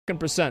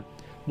percent.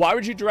 Why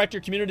would you direct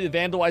your community to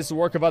vandalize the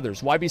work of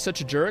others? Why be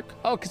such a jerk?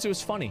 Oh, because it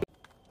was funny.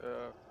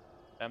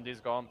 MD's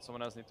gone.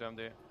 Someone else needs to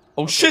MD.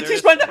 Oh okay, shit,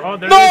 he's right there! Oh,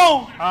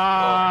 No!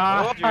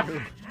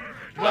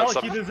 Well,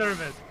 he deserves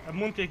it.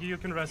 Mooncake, you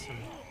can rest him.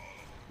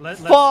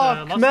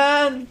 Fuck,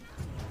 man!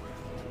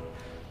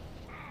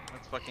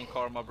 That's fucking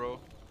karma, bro.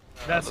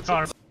 That's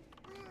karma.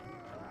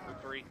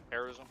 2-3,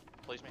 terrorism.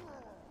 Please me.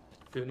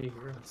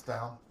 It's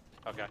down.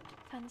 Okay.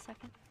 10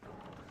 seconds.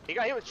 He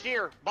got hit with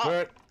shear.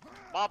 Bop.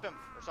 Bop him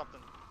or something.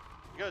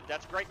 Good.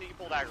 That's great that you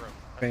pulled aggro.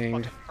 That's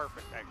fucking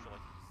perfect, actually.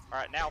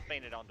 Alright, now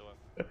feign it onto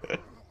him.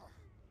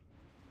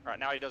 Alright,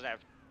 now he doesn't have.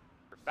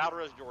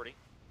 Bowder is Jordy.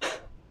 I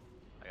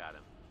got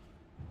him.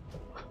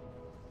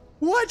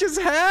 What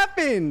just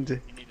happened?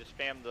 You need to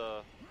spam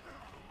the.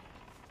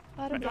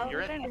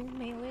 You're in.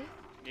 Melee.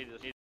 You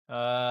need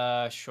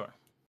to. Sure.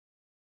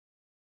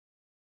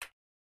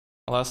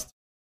 Last.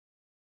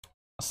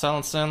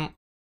 Silence in.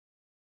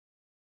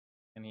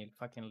 Can he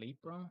fucking leap,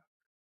 bro?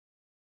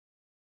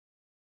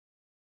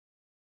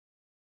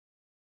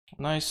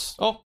 Nice.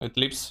 Oh, it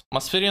leaps.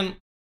 Masphirian.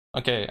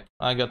 Okay,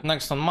 I got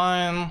next on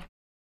mine.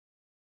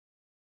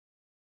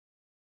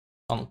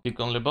 Don't pick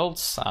only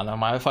bolts. I know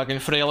my fucking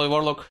frail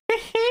warlock.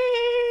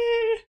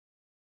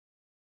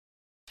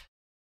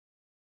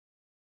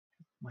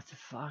 What the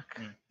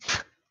fuck?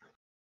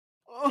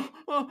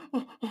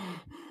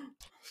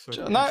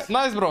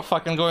 Nice, bro.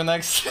 Fucking going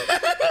next.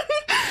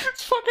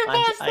 It's fucking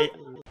nice.